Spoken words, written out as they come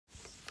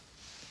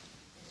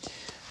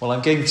Well,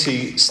 I'm going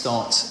to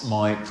start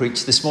my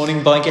preach this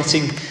morning by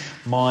getting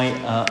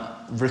my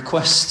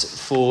request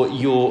for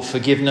your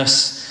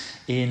forgiveness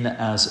in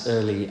as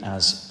early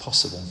as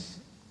possible.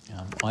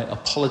 I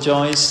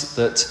apologise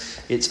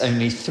that it's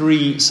only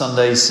 3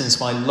 Sundays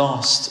since my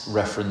last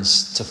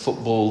reference to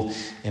football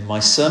in my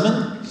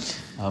sermon,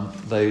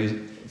 though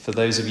for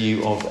those of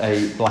you of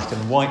a black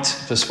and white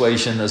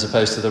persuasion as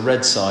opposed to the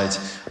red side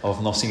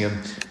of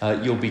Nottingham,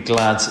 you'll be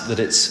glad that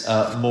it's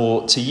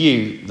more to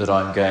you that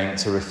I'm going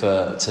to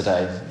refer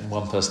today.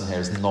 One person here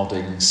is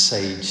nodding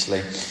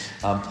sagely,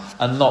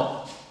 and not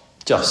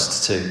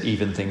just to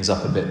even things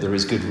up a bit. There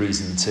is good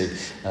reason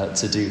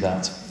to do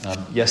that.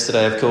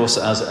 Yesterday, of course,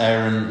 as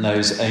Aaron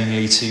knows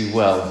only too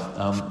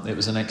well, it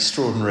was an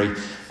extraordinary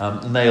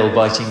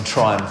nail-biting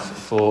triumph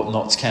for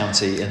Notts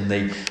County in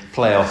the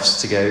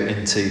playoffs to go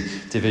into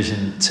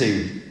Division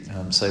 2.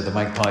 So the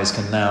Magpies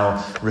can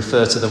now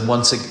refer to them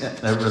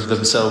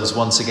themselves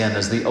once again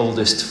as the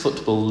oldest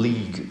football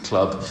league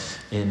club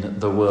in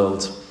the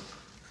world.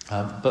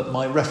 But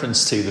my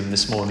reference to them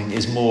this morning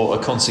is more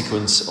a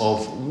consequence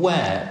of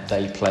where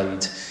they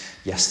played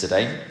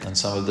yesterday and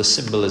some of the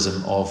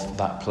symbolism of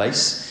that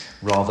place,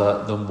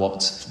 rather than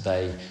what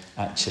they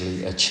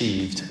actually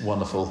achieved,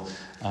 wonderful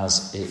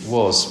as it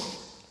was.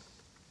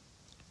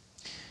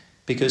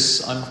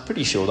 Because I'm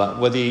pretty sure that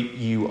whether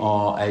you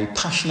are a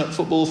passionate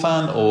football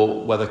fan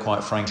or whether,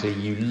 quite frankly,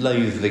 you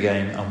loathe the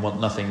game and want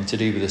nothing to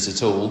do with it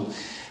at all,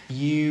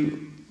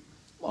 you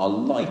are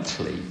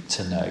likely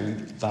to know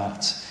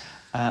that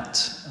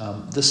at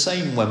the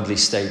same Wembley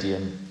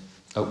Stadium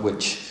at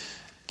which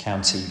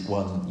County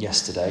won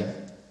yesterday,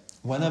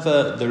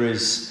 whenever there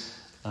is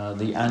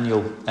the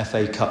annual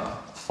FA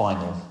Cup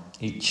final,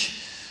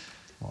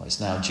 it's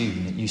now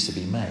June, it used to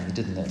be May,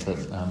 didn't it?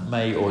 But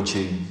May or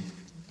June,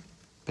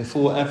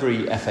 before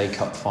every FA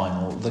Cup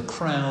final, the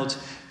crowd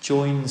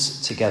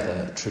joins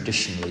together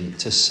traditionally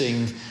to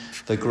sing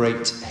the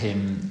great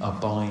hymn,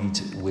 Abide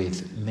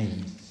With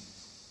Me.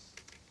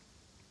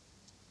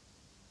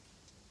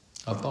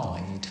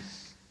 Abide.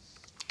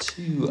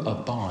 To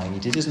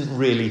abide. It isn't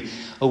really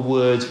a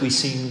word we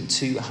seem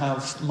to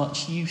have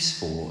much use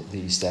for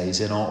these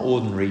days in our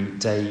ordinary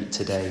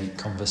day-to-day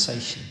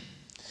conversation.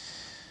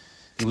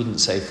 You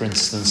wouldn't say, for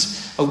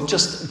instance,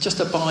 just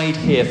abide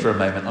here for a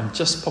moment. I'm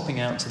just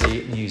popping out to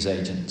the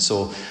newsagents.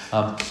 Or,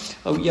 I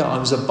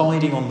was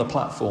abiding on the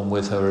platform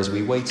with her as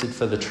we waited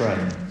for the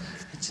train.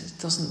 It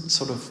doesn't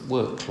sort of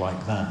work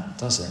like that,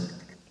 does it?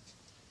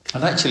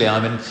 And actually,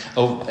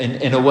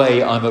 in a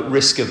way, I'm at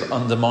risk of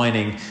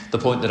undermining the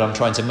point that I'm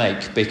trying to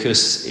make,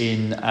 because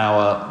in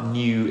our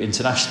new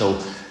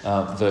international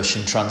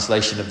version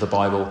translation of the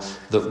Bible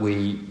that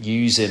we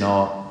use in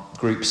our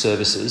group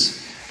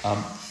services,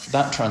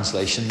 that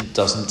translation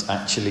doesn't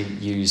actually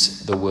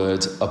use the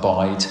word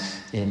abide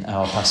in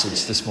our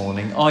passage this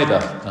morning either.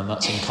 And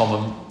that's in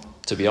common,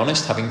 to be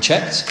honest, having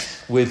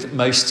checked with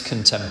most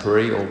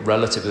contemporary or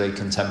relatively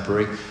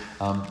contemporary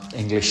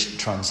English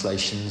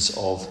translations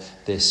of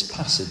this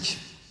passage.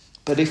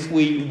 But if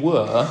we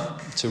were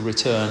to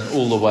return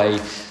all the way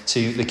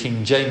to the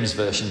King James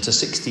Version, to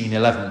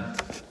 1611,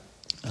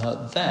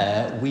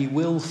 there we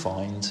will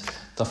find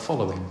the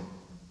following.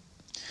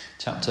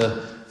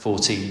 Chapter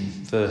 14,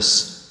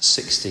 verse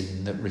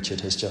 16 that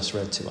Richard has just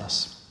read to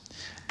us.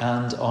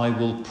 And I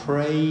will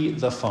pray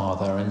the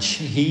Father, and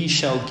he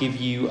shall give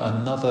you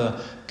another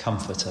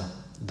comforter,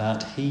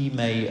 that he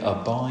may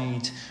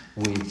abide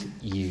with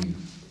you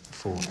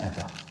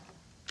forever.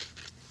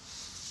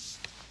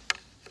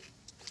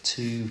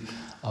 To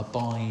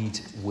abide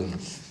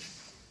with.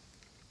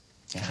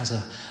 It has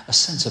a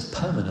sense of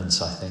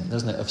permanence, I think,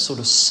 doesn't it? Of sort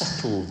of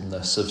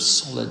settledness, of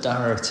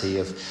solidarity,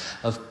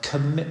 of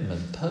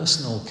commitment,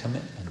 personal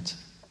commitment.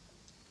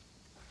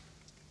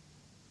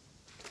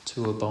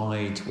 To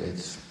abide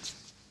with,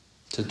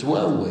 to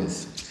dwell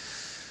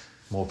with,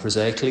 more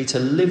prosaically, to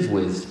live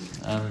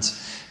with, and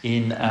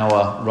in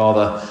our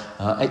rather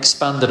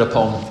expanded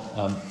upon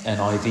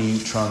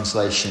NIV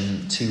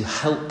translation, to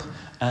help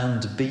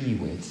and be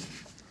with.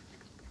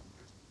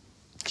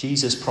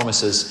 Jesus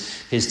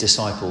promises his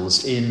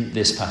disciples in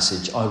this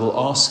passage, I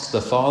will ask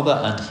the Father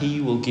and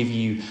he will give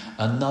you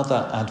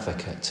another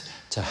advocate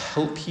to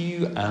help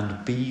you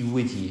and be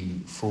with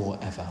you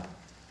forever.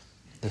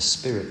 The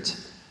Spirit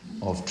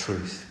of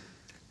truth.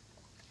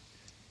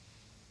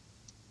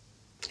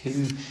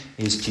 Who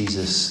is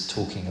Jesus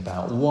talking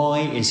about?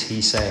 Why is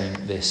he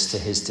saying this to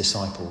his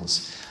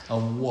disciples?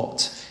 And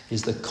what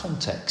is the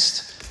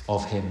context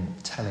of him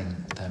telling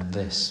them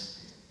this?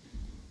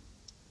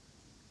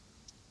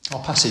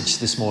 Our passage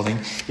this morning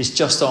is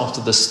just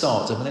after the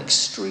start of an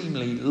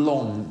extremely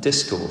long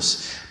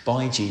discourse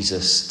by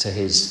Jesus to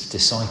his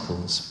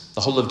disciples.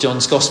 The whole of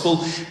John's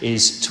Gospel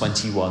is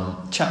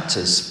 21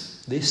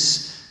 chapters.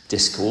 This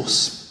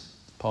discourse,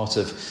 part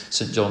of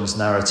St. John's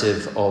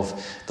narrative of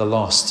the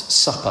Last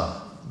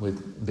Supper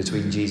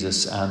between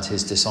Jesus and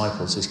his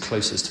disciples, his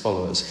closest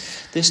followers.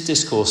 This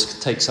discourse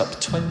takes up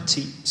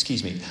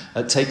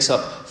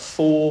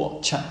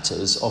 4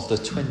 chapters of the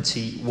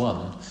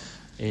 21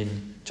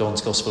 in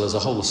John's Gospel as a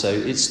whole. So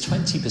it's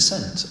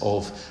 20%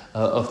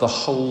 of the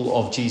whole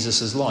of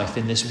Jesus' life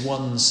in this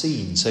one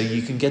scene. So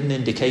you can get an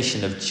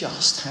indication of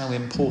just how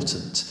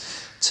important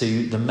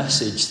to the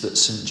message that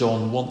St.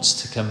 John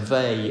wants to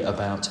convey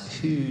about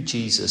who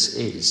Jesus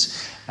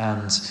is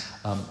and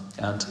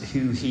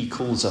who he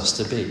calls us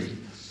to be.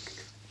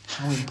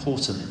 How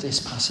important this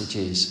passage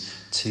is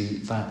to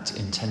that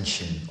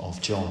intention of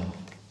John.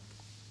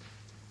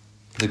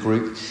 The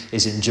group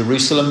is in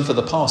Jerusalem for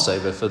the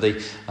Passover, for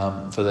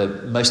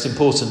the most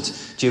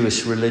important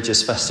Jewish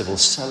religious festival,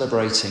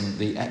 celebrating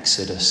the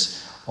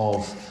exodus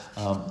of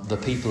the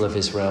people of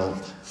Israel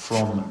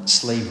from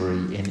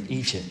slavery in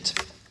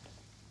Egypt.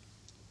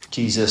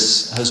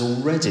 Jesus has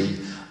already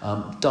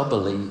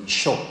doubly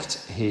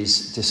shocked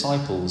his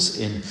disciples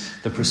in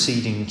the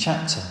preceding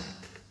chapter.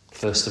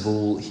 First of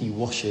all, he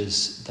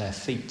washes their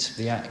feet,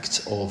 the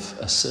act of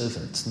a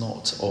servant,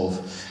 not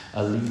of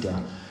a leader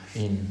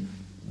in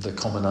the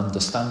common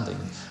understanding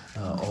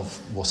of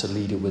what a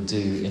leader would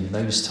do in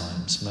those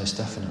times, most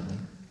definitely.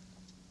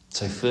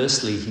 So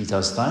firstly, he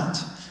does that,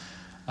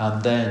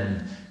 and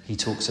then he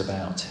talks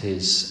about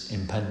his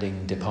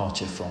impending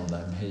departure from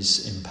them,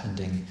 his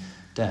impending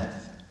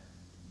death.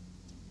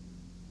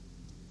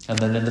 And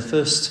then in the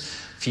first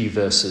few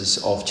verses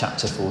of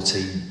chapter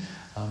 14,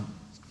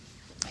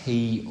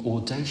 he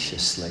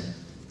audaciously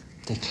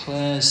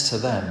declares to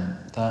them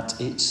that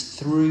it's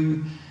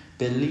through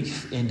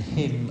belief in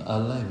him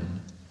alone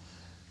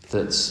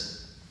that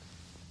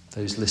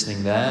those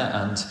listening there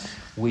and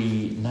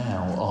we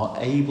now are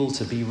able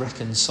to be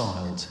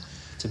reconciled,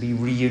 to be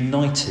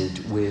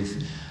reunited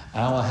with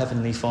our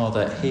Heavenly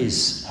Father,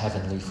 his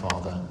Heavenly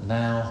Father,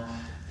 now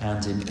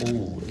and in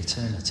all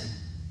eternity.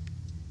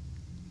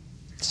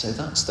 So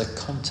that's the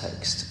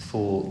context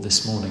for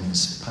this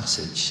morning's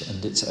passage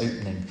and its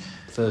opening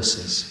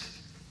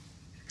verses.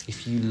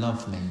 If you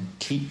love me,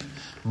 keep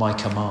my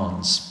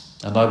commands,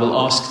 and I will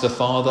ask the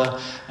Father,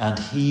 and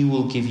he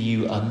will give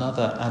you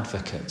another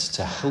advocate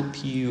to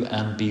help you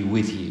and be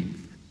with you,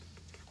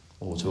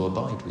 or to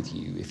abide with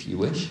you if you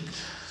wish,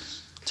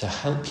 to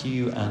help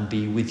you and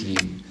be with you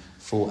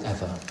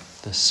forever,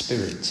 the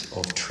Spirit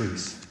of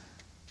truth.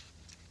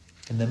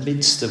 In the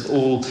midst of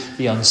all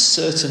the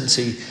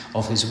uncertainty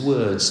of his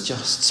words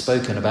just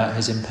spoken about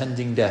his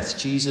impending death,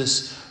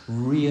 Jesus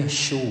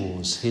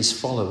reassures his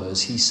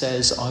followers. He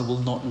says, I will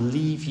not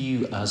leave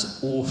you as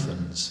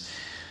orphans.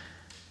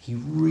 He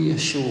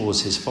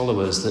reassures his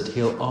followers that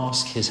he'll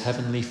ask his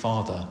Heavenly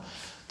Father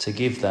to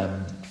give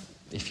them,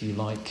 if you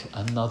like,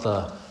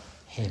 another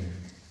him,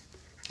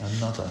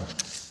 another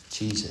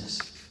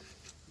Jesus.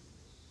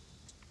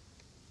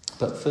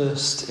 But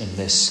first, in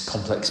this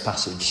complex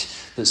passage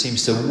that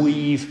seems to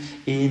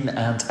weave in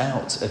and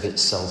out of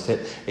itself,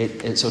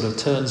 it sort of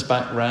turns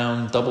back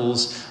round,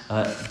 doubles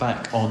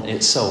back on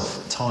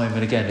itself time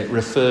and again. It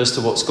refers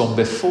to what's gone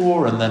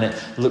before and then it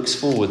looks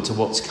forward to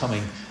what's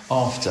coming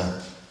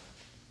after.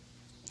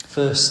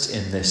 First,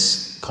 in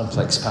this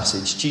complex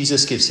passage,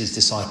 Jesus gives his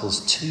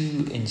disciples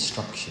two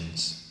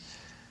instructions.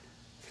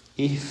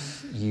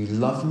 If you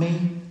love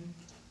me,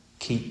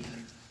 keep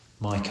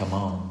my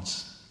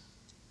commands.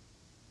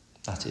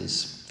 That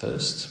is,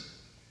 first,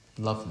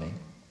 love me.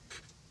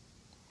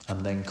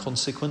 And then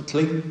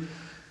consequently,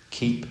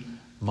 keep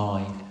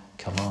my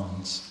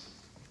commands.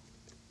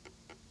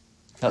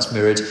 That's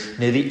mirrored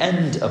near the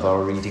end of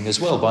our reading as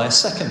well by a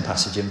second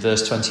passage in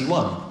verse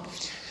 21.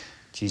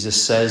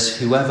 Jesus says,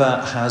 whoever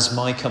has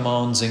my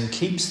commands and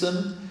keeps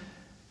them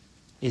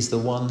is the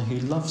one who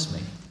loves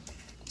me.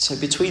 So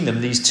between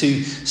them, these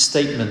two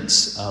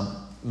statements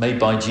made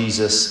by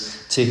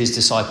Jesus to his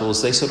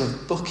disciples, they sort of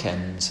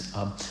bookend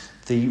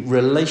the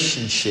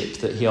relationship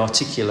that he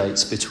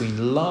articulates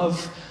between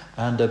love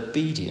and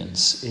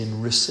obedience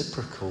in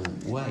reciprocal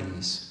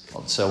ways.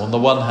 So on the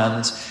one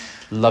hand,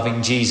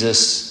 loving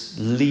Jesus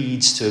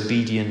leads to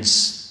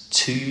obedience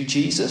to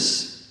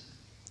Jesus.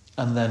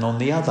 And then on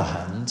the other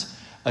hand,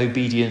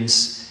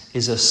 obedience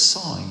is a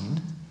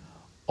sign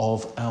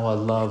of our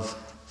love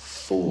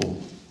for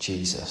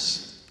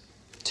Jesus.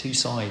 Two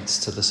sides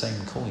to the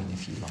same coin,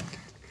 if you like.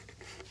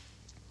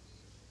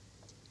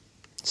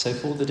 So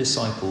for the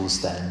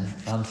disciples then,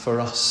 and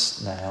for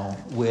us now,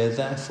 we're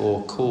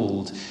therefore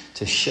called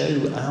to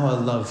show our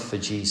love for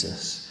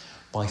Jesus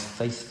by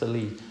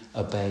faithfully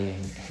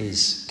obeying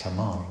his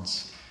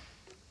commands.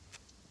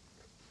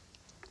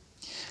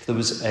 There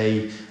was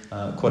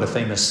quite a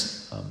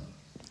famous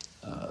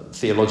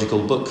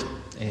theological book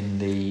in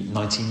the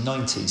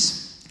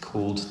 1990s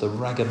called The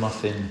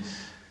Ragamuffin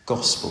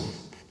Gospel.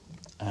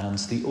 And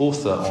the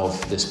author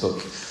of this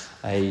book,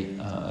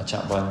 a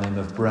chap by the name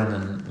of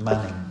Brennan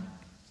Manning,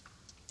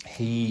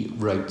 he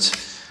wrote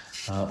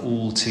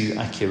all too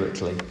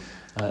accurately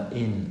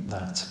in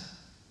that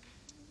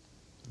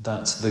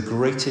the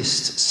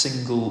greatest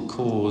single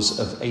cause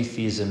of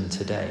atheism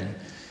today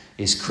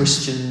is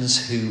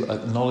Christians who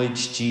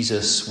acknowledge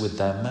Jesus with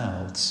their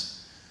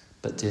mouths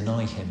but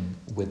deny him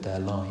with their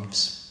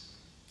lives.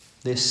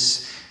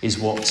 This is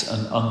what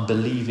an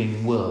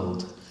unbelieving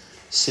world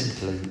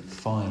simply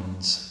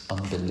finds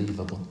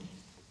unbelievable.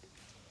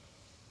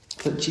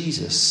 But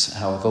Jesus,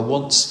 however,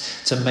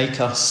 wants to make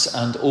us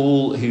and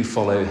all who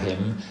follow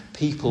him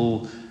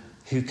people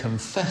who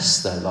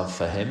confess their love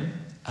for him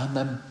and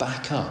then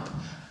back up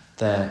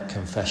their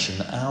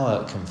confession,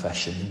 our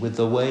confession, with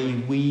the way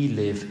we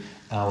live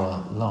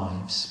our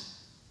lives.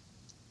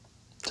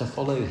 To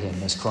follow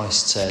him, as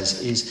Christ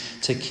says, is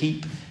to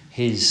keep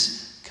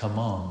his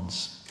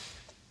commands,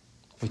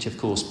 which of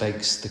course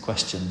begs the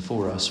question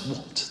for us,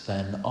 what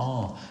then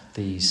are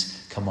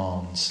these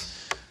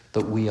commands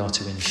that we are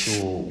to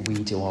ensure we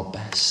do our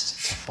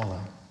best to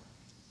follow?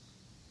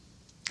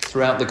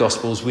 Throughout the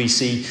Gospels we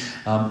see,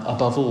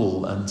 above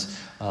all, and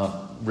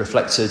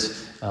reflected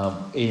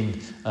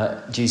in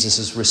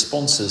Jesus'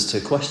 responses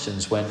to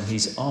questions when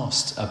he's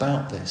asked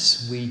about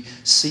this, we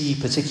see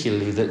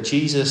particularly that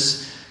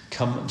Jesus'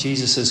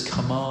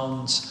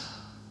 commands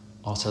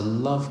are to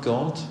love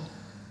God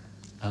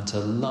and to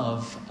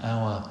love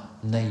our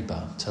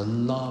neighbour, to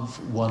love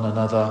one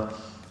another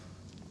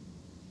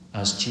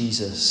as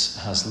Jesus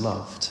has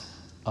loved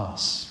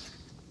us.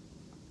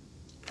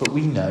 But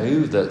we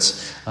know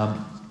that,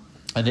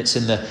 and it's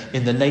in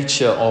the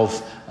nature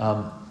of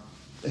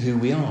who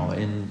we are,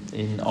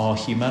 in our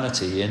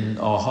humanity, in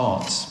our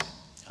hearts,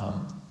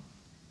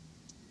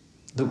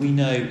 that we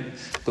know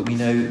that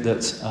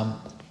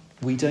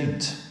we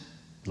don't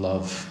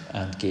love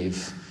and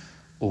give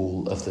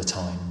all of the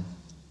time,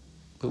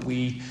 but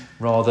we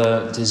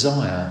rather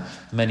desire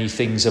many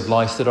things of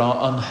life that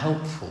are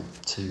unhelpful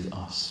to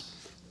us.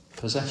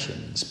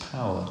 Possessions,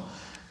 power,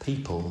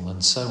 people,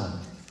 and so on.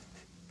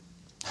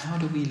 How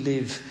do we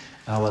live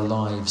our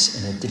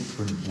lives in a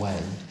different way,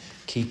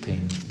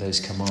 keeping those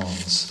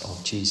commands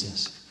of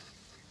Jesus?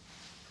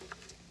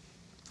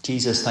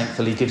 Jesus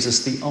thankfully gives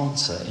us the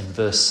answer in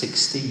verse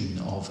 16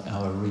 of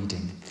our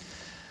reading.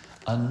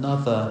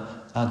 Another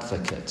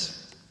advocate,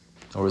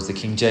 or as the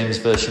King James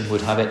Version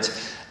would have it,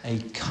 a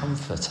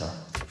comforter,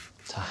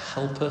 to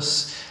help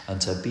us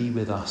and to be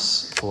with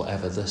us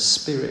forever, the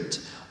Spirit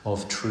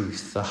of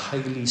truth, the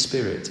Holy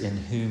Spirit in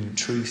whom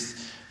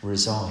truth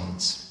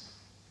resides.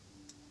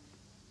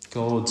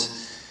 God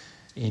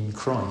in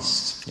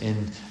Christ,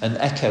 in an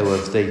echo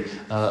of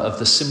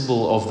the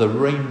symbol of the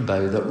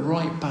rainbow that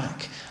right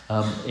back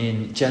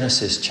in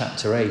Genesis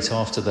chapter 8,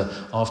 after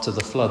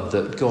the flood,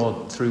 that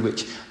God, through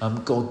which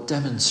God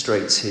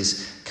demonstrates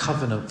his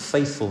covenant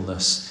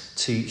faithfulness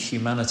to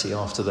humanity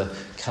after the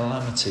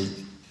calamity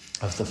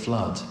of the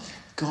flood.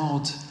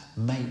 God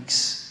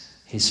makes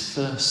his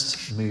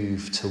first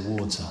move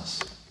towards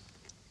us.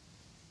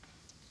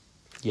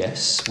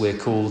 Yes, we're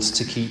called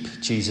to keep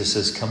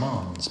Jesus'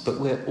 commands, but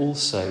we're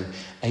also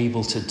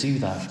able to do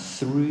that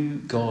through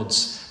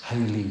God's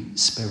Holy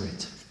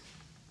Spirit.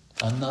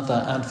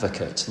 Another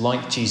advocate,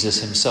 like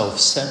Jesus himself,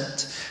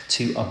 sent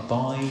to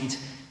abide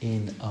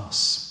in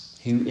us,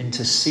 who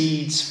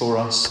intercedes for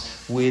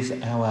us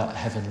with our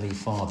Heavenly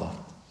Father.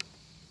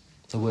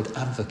 The word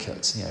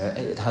advocate,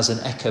 it has an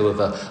echo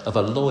of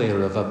a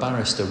lawyer, of a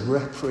barrister,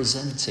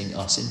 representing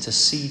us,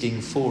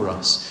 interceding for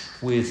us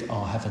with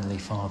our Heavenly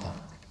Father.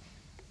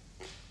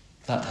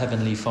 That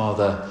Heavenly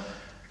Father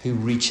who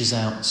reaches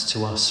out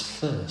to us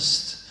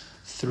first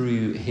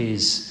through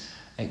his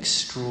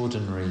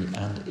extraordinary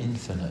and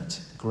infinite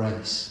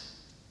grace.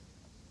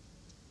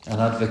 An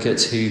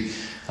advocate who,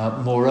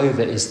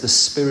 moreover, is the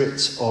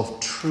Spirit of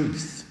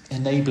truth,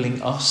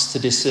 enabling us to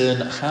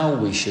discern how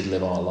we should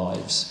live our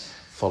lives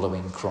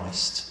following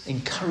Christ,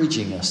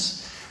 encouraging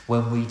us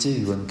when we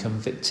do and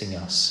convicting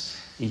us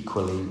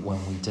equally when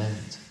we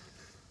don't.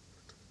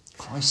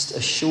 Christ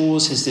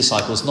assures his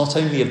disciples not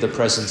only of the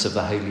presence of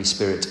the Holy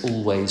Spirit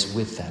always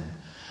with them,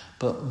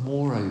 but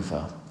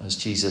moreover, as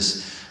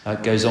Jesus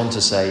goes on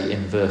to say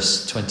in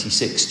verse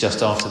 26,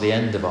 just after the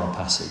end of our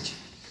passage,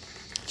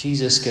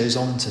 Jesus goes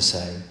on to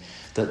say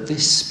that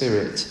this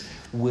Spirit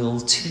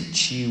will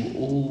teach you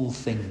all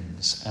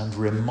things and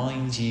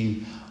remind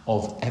you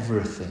of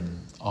everything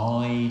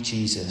I,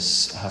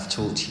 Jesus, have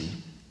taught you.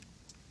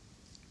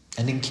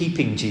 And in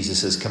keeping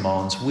Jesus'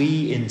 commands,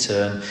 we in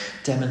turn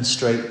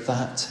demonstrate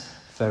that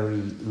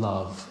very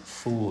love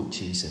for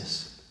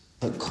Jesus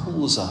that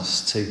calls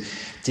us to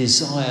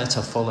desire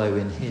to follow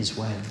in his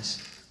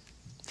ways.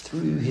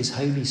 Through his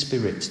Holy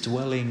Spirit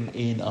dwelling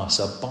in us,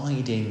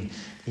 abiding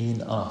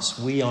in us,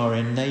 we are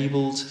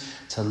enabled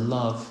to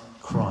love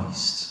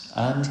Christ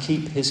and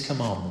keep his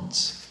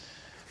commandments,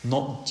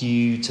 not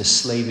due to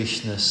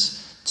slavishness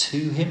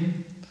to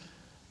him,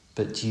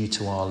 but due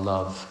to our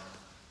love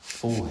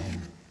for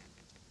him.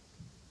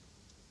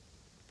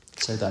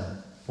 So then,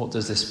 what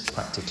does this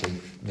practically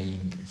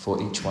mean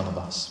for each one of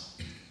us?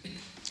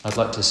 I'd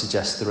like to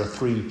suggest there are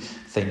 3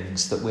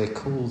 things that we're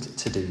called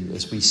to do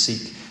as we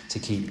seek to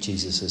keep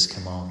Jesus'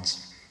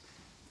 commands.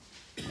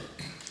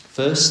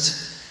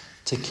 First,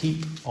 to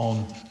keep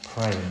on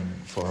praying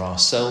for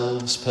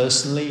ourselves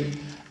personally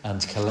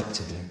and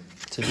collectively,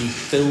 to be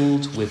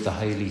filled with the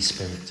Holy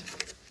Spirit.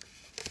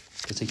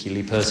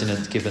 Particularly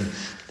pertinent given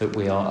that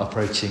we are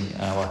approaching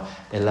our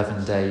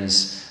 11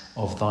 days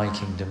of Thy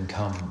Kingdom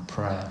Come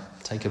prayer.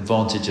 Take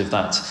advantage of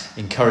that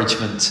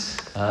encouragement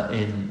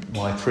in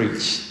my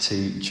preach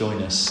to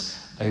join us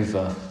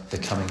over the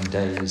coming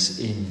days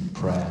in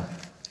prayer,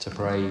 to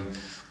pray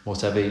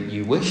whatever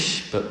you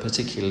wish, but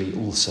particularly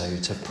also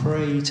to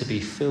pray to be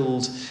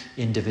filled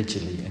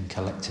individually and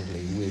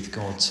collectively with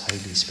God's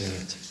Holy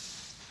Spirit.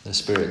 The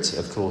Spirit,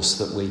 of course,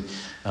 that we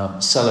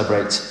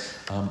celebrate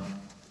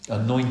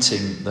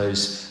anointing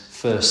those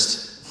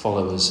first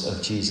followers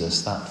of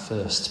Jesus, that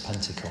first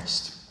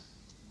Pentecost,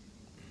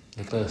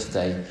 the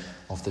birthday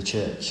of the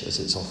church, as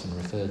it's often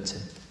referred to.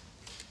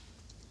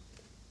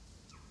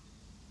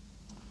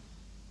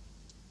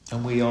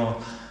 And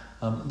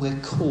we're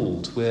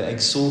called, we're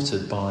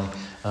exhorted by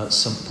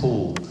St.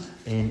 Paul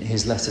in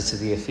his letter to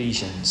the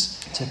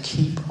Ephesians to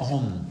keep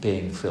on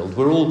being filled.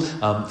 We're all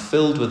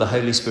filled with the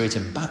Holy Spirit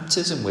in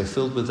baptism. We're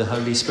filled with the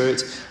Holy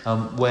Spirit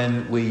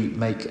when we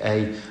make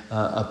a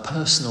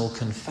personal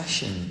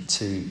confession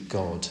to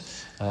God,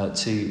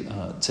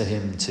 to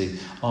him, to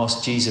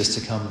ask Jesus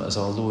to come as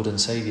our Lord and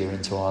Saviour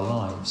into our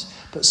lives.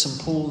 But St.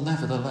 Paul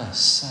nevertheless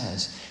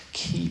says,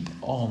 keep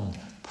on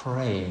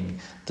praying.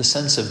 The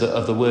sense of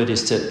the word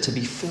is to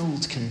be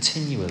filled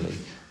continually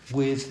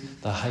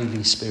with the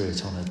Holy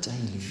Spirit on a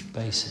daily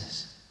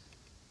basis.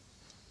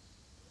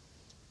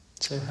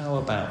 So how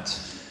about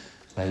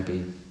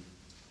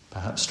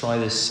perhaps try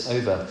this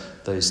over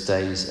those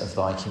days of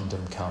thy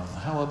kingdom come.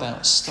 How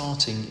about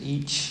starting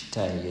each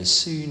day as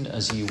soon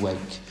as you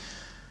wake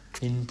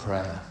in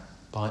prayer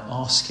by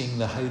asking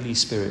the Holy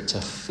Spirit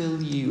to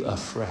fill you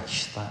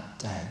afresh that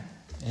day,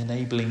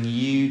 enabling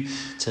you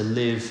to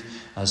live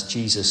as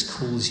Jesus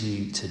calls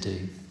you to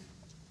do,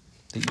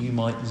 that you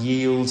might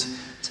yield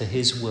to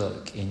his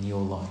work in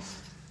your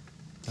life,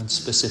 and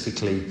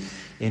specifically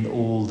in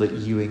all that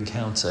you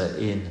encounter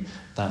in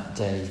that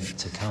day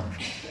to come.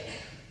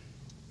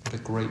 What a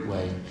great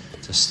way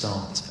to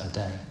start a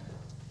day.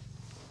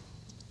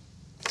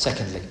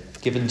 Secondly,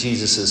 given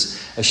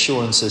Jesus'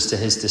 assurances to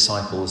his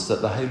disciples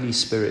that the Holy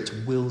Spirit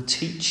will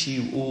teach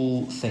you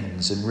all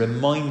things and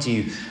remind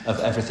you of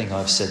everything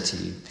I've said to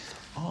you,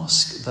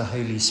 ask the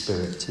Holy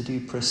Spirit to do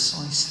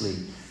precisely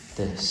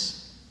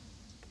this,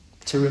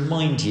 to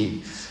remind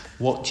you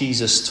what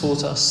Jesus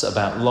taught us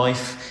about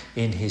life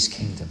in his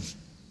kingdom.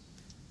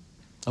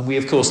 And we,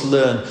 of course,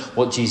 learn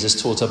what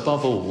Jesus taught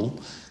above all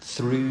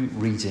through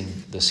reading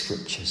the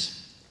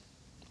Scriptures,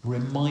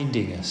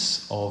 reminding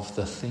us of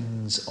the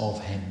things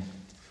of him.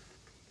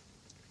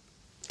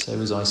 So,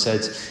 as I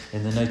said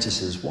in the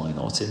notices, why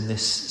not in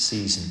this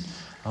season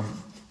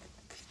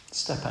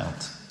step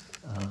out,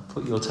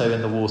 put your toe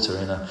in the water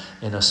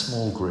in a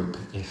small group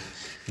if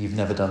you've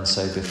never done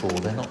so before.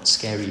 They're not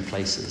scary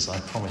places, I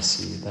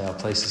promise you. They are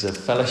places of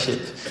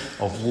fellowship,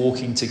 of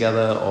walking together,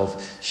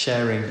 of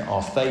sharing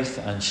our faith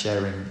and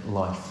sharing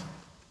life.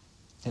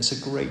 It's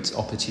a great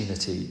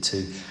opportunity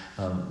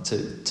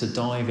to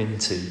dive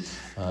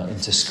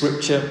into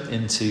Scripture,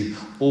 into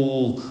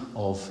all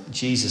of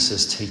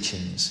Jesus'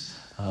 teachings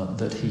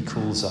that he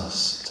calls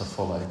us to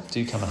follow.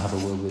 Do come and have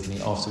a word with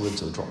me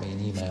afterwards, or drop me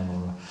an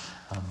email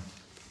or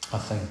a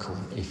phone call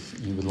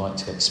if you would like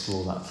to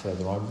explore that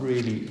further. I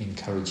really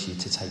encourage you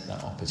to take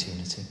that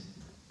opportunity.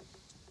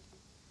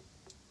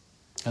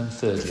 And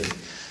thirdly,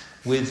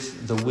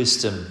 with the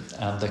wisdom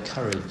and the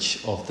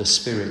courage of the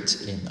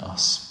Spirit in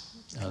us.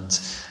 And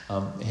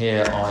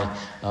here I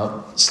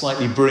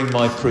slightly bring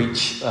my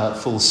preach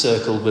full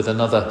circle with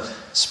another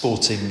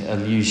sporting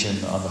allusion,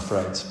 I'm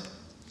afraid.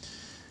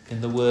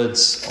 In the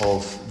words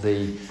of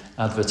the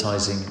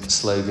advertising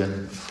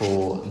slogan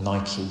for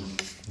Nike,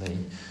 the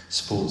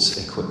sports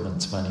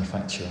equipment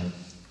manufacturer,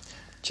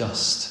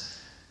 just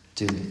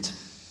do it.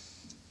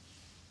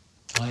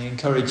 I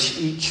encourage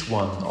each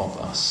one of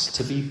us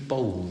to be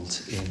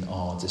bold in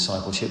our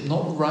discipleship,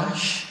 not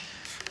rash,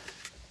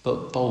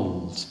 but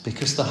bold,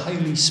 because the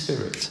Holy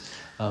Spirit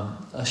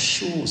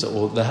assures,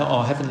 or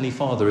our Heavenly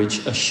Father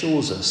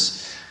assures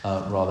us,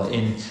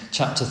 in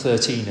chapter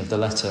 13 of the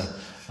letter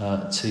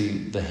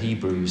to the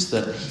Hebrews,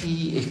 that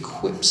he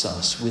equips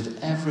us with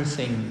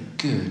everything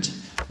good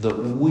that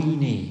we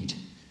need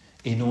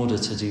in order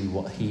to do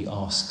what he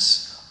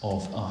asks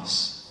of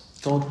us.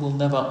 God will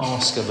never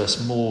ask of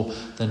us more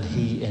than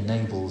he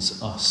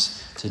enables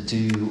us to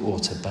do or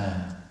to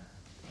bear.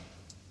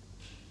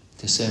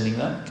 Discerning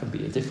that can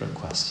be a different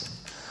question,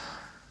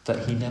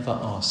 but he never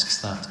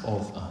asks that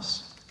of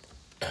us.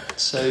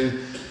 So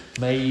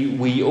may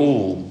we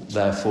all,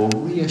 therefore,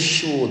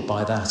 reassured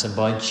by that and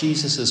by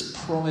Jesus'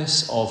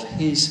 promise of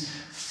his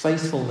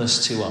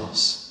faithfulness to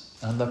us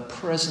and the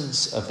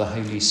presence of the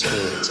Holy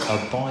Spirit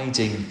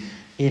abiding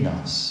in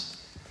us,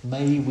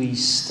 may we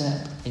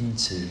step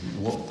into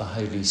what the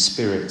Holy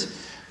Spirit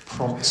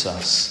prompts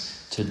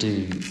us to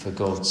do for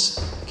God's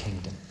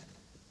kingdom.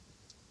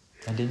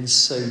 And in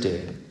so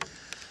doing,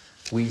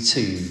 we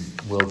too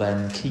will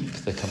then keep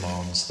the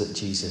commands that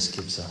Jesus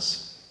gives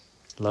us,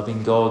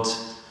 loving God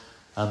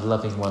and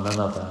loving one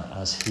another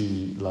as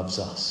he loves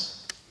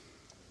us.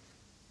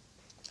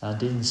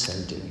 And in so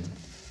doing,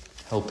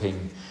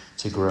 helping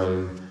to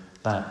grow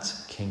that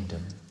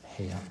kingdom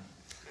here.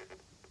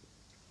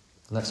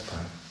 Let's pray.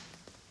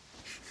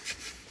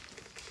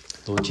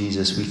 Lord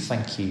Jesus, we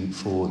thank you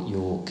for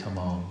your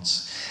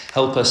commands.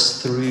 Help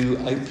us through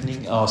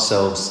opening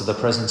ourselves to the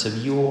presence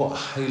of your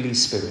Holy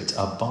Spirit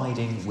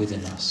abiding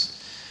within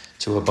us,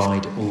 to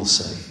abide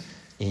also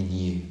in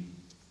you.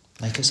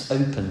 Make us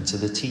open to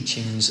the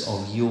teachings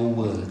of your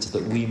word,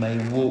 that we may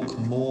walk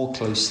more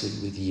closely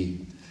with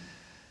you,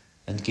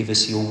 and give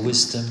us your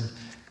wisdom,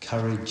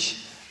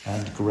 courage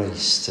and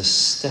grace to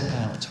step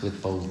out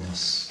with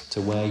boldness to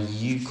where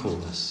you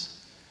call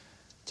us,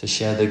 to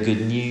share the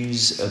good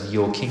news of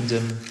your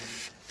kingdom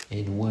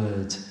in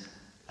word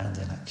and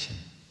in action.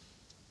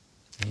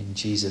 In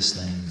Jesus'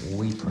 name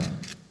we pray.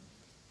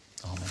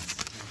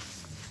 Amen.